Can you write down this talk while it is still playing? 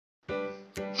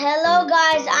Hello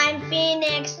guys, I'm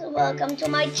Phoenix. Welcome to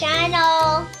my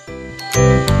channel.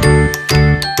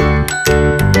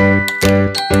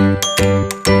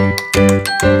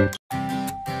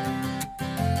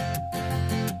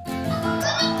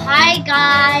 Hi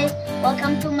guys,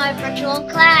 welcome to my virtual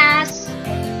class.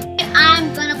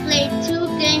 I'm gonna play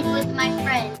 2 games with my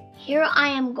friend. Here I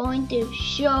am going to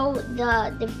show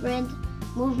the different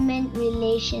movement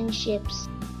relationships.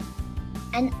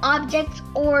 An object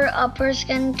or a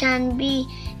person can be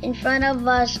in front of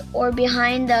us or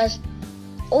behind us,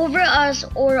 over us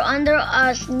or under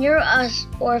us, near us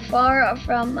or far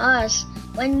from us.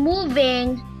 When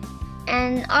moving,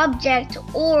 an object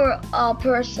or a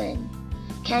person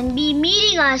can be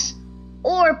meeting us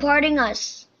or parting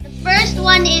us. The first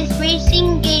one is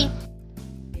racing game.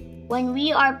 When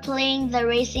we are playing the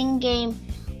racing game,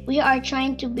 we are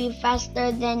trying to be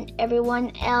faster than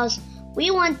everyone else. We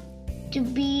want to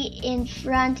be in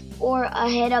front or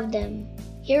ahead of them.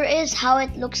 Here is how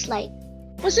it looks like.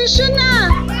 Position na!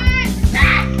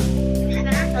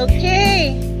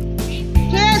 Okay.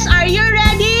 Kids, are you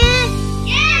ready?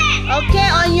 Yeah! Okay,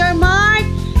 on your mark,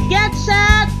 get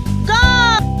set, go!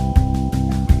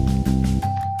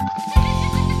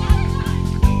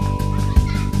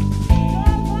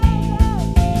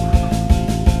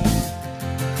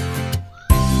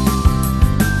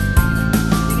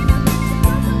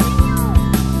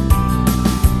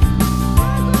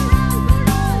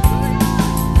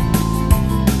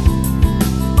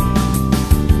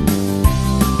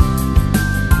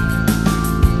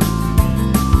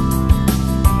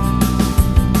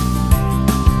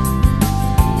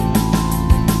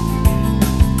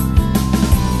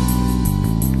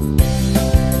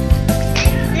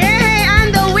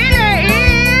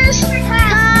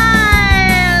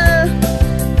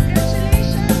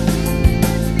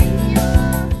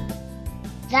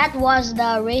 That was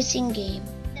the racing game.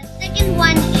 The second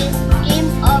one is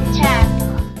game of tag.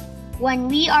 When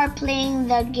we are playing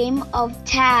the game of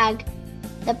tag,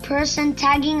 the person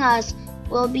tagging us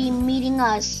will be meeting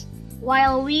us.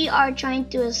 While we are trying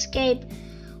to escape,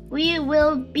 we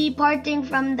will be parting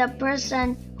from the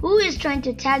person who is trying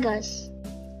to tag us.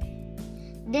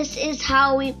 This is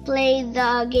how we play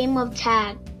the game of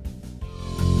tag.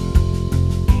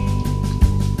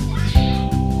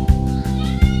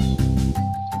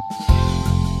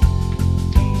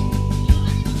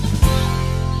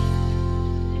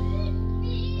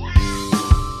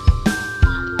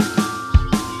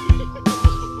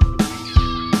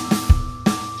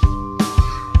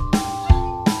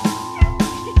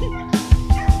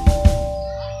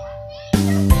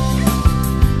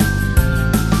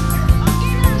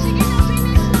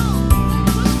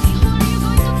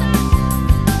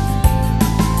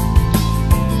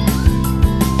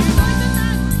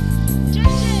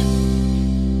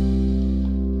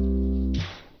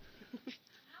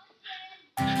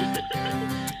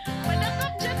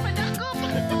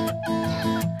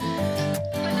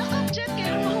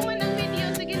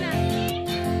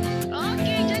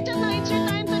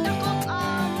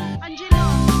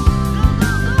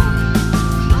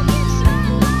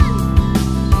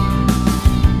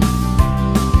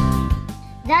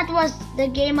 That was the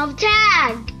game of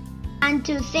tag. And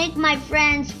to thank my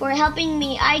friends for helping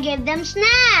me, I gave them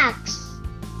snacks.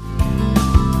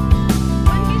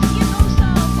 One biscuit also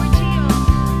for Gio.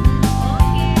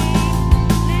 Okay,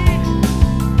 next.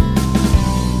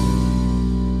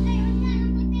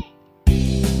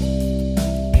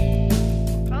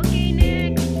 Okay, next.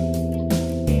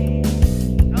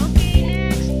 Okay,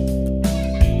 next.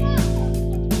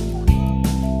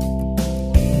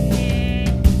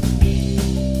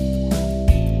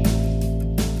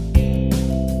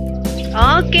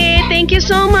 Okay, thank you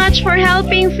so much for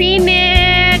helping,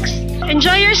 Phoenix.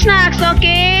 Enjoy your snacks,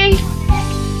 okay?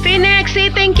 Phoenix, say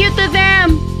thank you to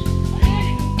them.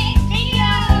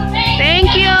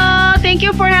 Thank you. Thank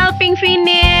you for helping,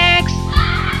 Phoenix.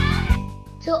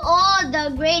 To all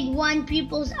the grade 1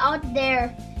 pupils out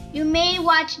there, you may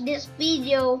watch this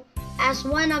video as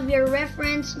one of your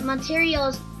reference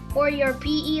materials for your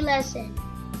PE lesson.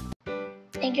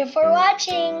 Thank you for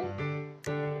watching.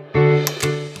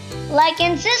 Like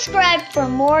and subscribe for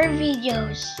more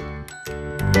videos.